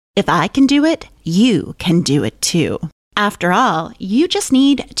If I can do it, you can do it too. After all, you just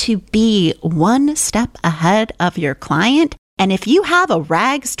need to be one step ahead of your client. And if you have a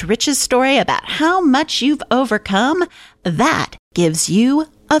rags to riches story about how much you've overcome, that gives you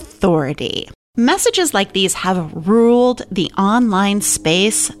authority. Messages like these have ruled the online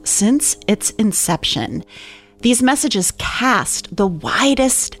space since its inception. These messages cast the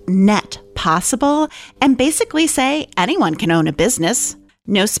widest net possible and basically say anyone can own a business.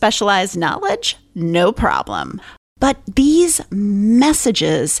 No specialized knowledge? No problem. But these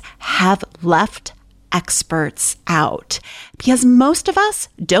messages have left experts out because most of us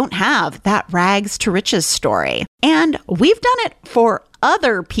don't have that rags to riches story. And we've done it for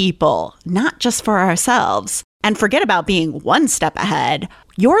other people, not just for ourselves. And forget about being one step ahead.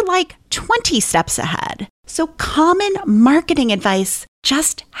 You're like 20 steps ahead. So common marketing advice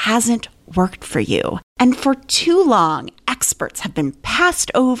just hasn't worked for you. And for too long, experts have been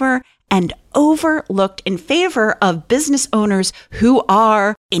passed over and overlooked in favor of business owners who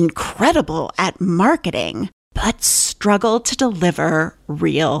are incredible at marketing, but struggle to deliver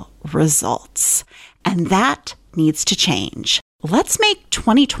real results. And that needs to change. Let's make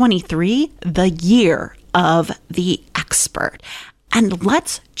 2023 the year of the expert. And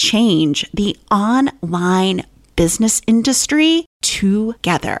let's change the online business industry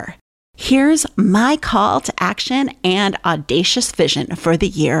together. Here's my call to action and audacious vision for the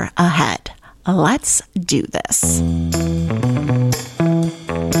year ahead. Let's do this.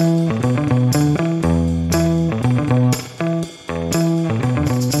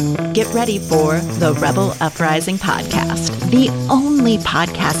 Get ready for the Rebel Uprising podcast, the only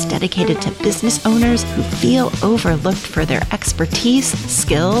podcast dedicated to business owners who feel overlooked for their expertise,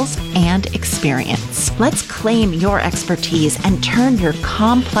 skills, and experience. Let's claim your expertise and turn your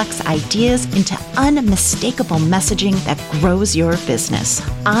complex ideas into unmistakable messaging that grows your business.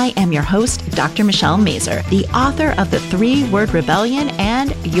 I am your host, Dr. Michelle Mazur, the author of The 3-Word Rebellion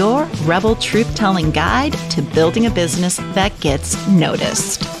and your Rebel Truth-Telling Guide to Building a Business that Gets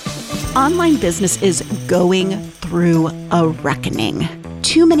Noticed. Online business is going through a reckoning.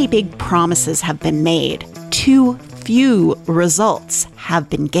 Too many big promises have been made. Too few results have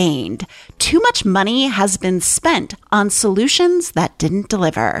been gained. Too much money has been spent on solutions that didn't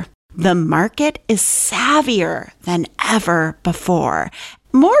deliver. The market is savvier than ever before.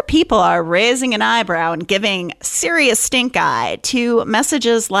 More people are raising an eyebrow and giving serious stink eye to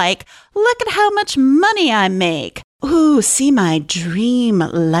messages like, "Look at how much money I make." "Ooh, see my dream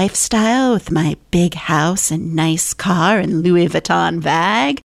lifestyle with my big house and nice car and Louis Vuitton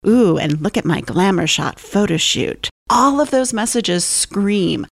bag. Ooh, and look at my glamour shot photo shoot." All of those messages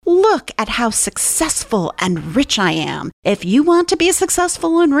scream, "Look at how successful and rich I am." If you want to be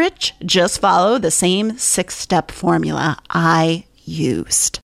successful and rich, just follow the same 6-step formula I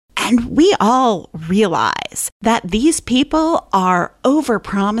used. And we all realize that these people are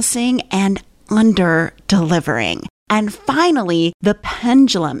overpromising and under-delivering. And finally, the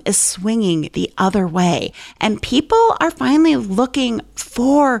pendulum is swinging the other way. And people are finally looking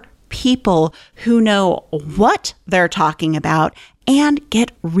for people who know what they're talking about and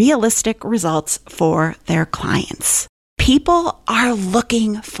get realistic results for their clients. People are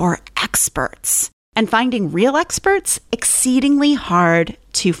looking for experts. And finding real experts exceedingly hard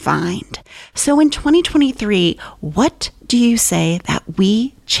to find. So in 2023, what do you say that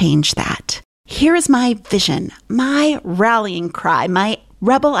we change that? Here is my vision, my rallying cry, my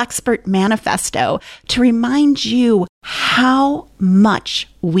Rebel Expert Manifesto to remind you how much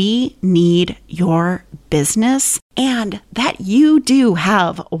we need your business and that you do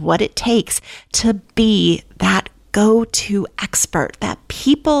have what it takes to be that go-to expert that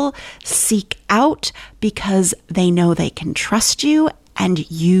people seek out because they know they can trust you and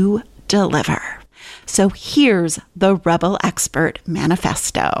you deliver. So here's the Rebel Expert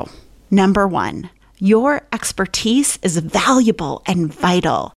Manifesto. Number 1, your expertise is valuable and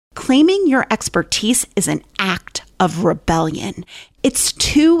vital. Claiming your expertise is an act of rebellion. It's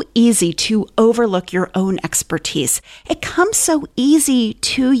too easy to overlook your own expertise. It comes so easy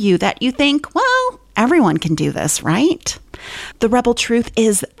to you that you think, well, everyone can do this, right? The rebel truth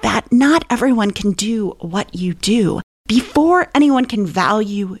is that not everyone can do what you do. Before anyone can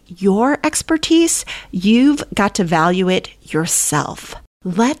value your expertise, you've got to value it yourself.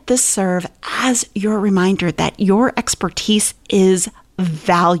 Let this serve as your reminder that your expertise is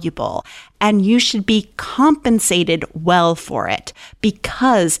valuable and you should be compensated well for it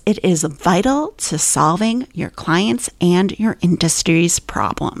because it is vital to solving your clients' and your industry's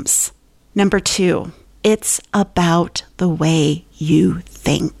problems. Number 2, it's about the way you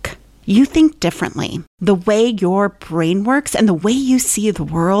think. You think differently. The way your brain works and the way you see the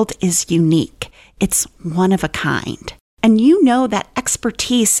world is unique. It's one of a kind. And you know that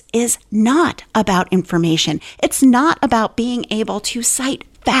expertise is not about information. It's not about being able to cite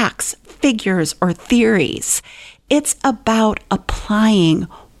facts, figures, or theories. It's about applying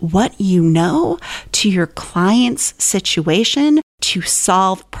what you know to your client's situation to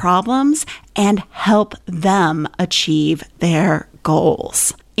solve problems and help them achieve their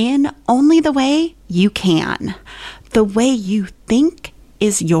goals in only the way you can. The way you think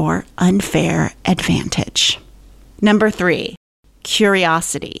is your unfair advantage. Number 3,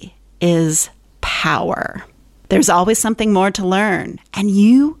 curiosity is power. There's always something more to learn, and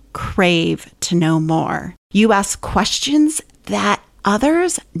you crave to know more. You ask questions that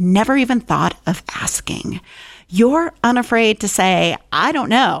others never even thought of asking. You're unafraid to say, I don't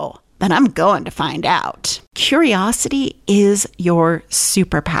know, but I'm going to find out. Curiosity is your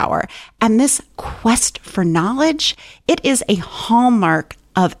superpower. And this quest for knowledge, it is a hallmark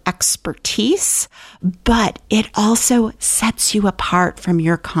of expertise, but it also sets you apart from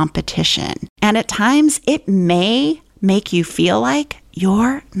your competition. And at times, it may make you feel like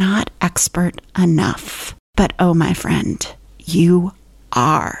you're not expert enough. But oh, my friend, you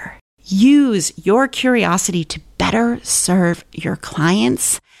are. Use your curiosity to better serve your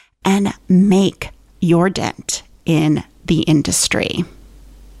clients and make your dent in the industry.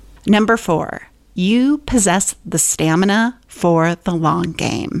 Number 4, you possess the stamina for the long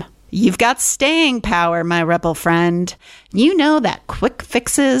game. You've got staying power, my rebel friend. You know that quick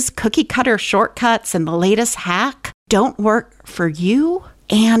fixes, cookie cutter shortcuts, and the latest hack don't work for you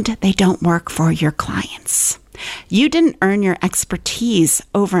and they don't work for your clients. You didn't earn your expertise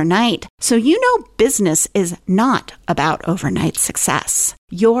overnight, so you know business is not about overnight success.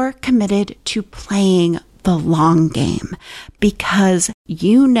 You're committed to playing the long game because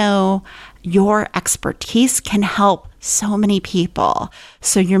you know your expertise can help so many people.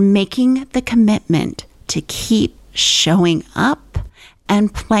 So you're making the commitment to keep showing up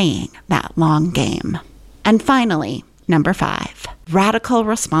and playing that long game. And finally, number 5, radical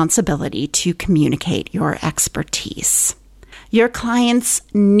responsibility to communicate your expertise. Your clients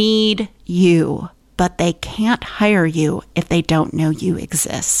need you, but they can't hire you if they don't know you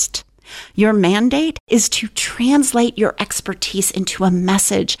exist. Your mandate is to translate your expertise into a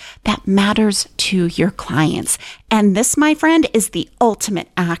message that matters to your clients. And this, my friend, is the ultimate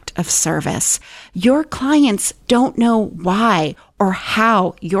act of service. Your clients don't know why or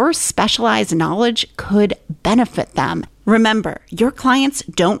how your specialized knowledge could benefit them. Remember, your clients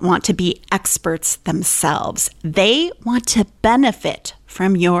don't want to be experts themselves. They want to benefit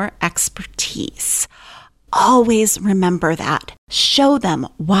from your expertise. Always remember that. Show them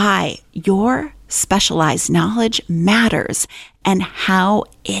why your specialized knowledge matters and how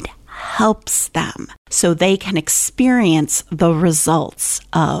it helps them so they can experience the results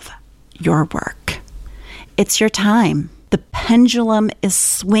of your work. It's your time. The pendulum is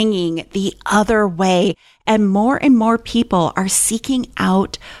swinging the other way, and more people are seeking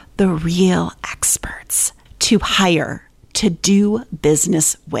out the real experts to hire, to do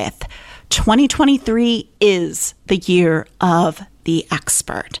business with. 2023 is the year of the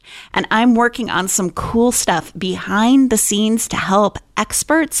expert. And I'm working on some cool stuff behind the scenes to help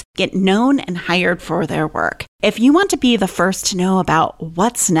experts get known and hired for their work. If you want to be the first to know about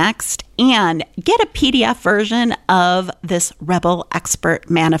what's next and get a PDF version of this Rebel Expert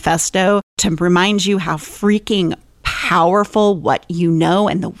Manifesto to remind you how freaking powerful what you know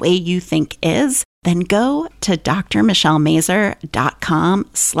and the way you think is, then go to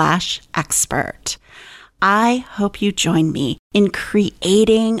drmichellemazur.com/expert. I hope you join me in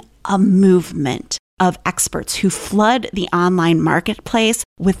creating a movement of experts who flood the online marketplace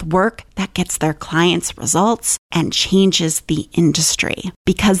with work that gets their clients results and changes the industry.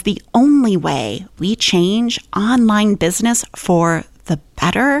 Because the only way we change online business for the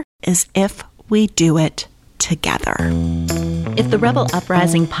better is if we do it together. If the Rebel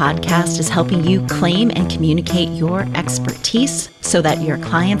Uprising podcast is helping you claim and communicate your expertise so that your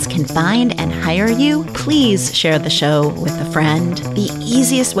clients can find and hire you, please share the show with a friend. The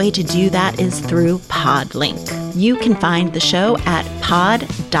easiest way to do that is through Podlink. You can find the show at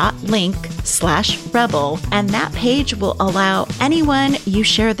pod.link/rebel, and that page will allow anyone you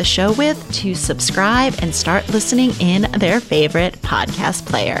share the show with to subscribe and start listening in their favorite podcast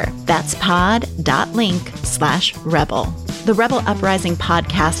player. That's pod.link/rebel. The Rebel Uprising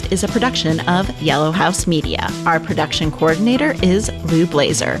podcast is a production of Yellow House Media. Our production coordinator is Lou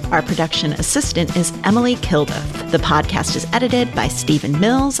Blazer. Our production assistant is Emily Kilduff. The podcast is edited by Stephen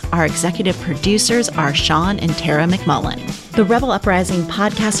Mills. Our executive producers are Sean and Tara McMullen. The Rebel Uprising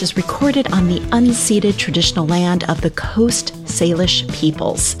podcast is recorded on the unceded traditional land of the Coast Salish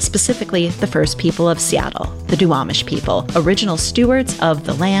peoples, specifically the First People of Seattle, the Duwamish people, original stewards of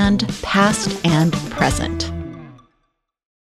the land, past and present.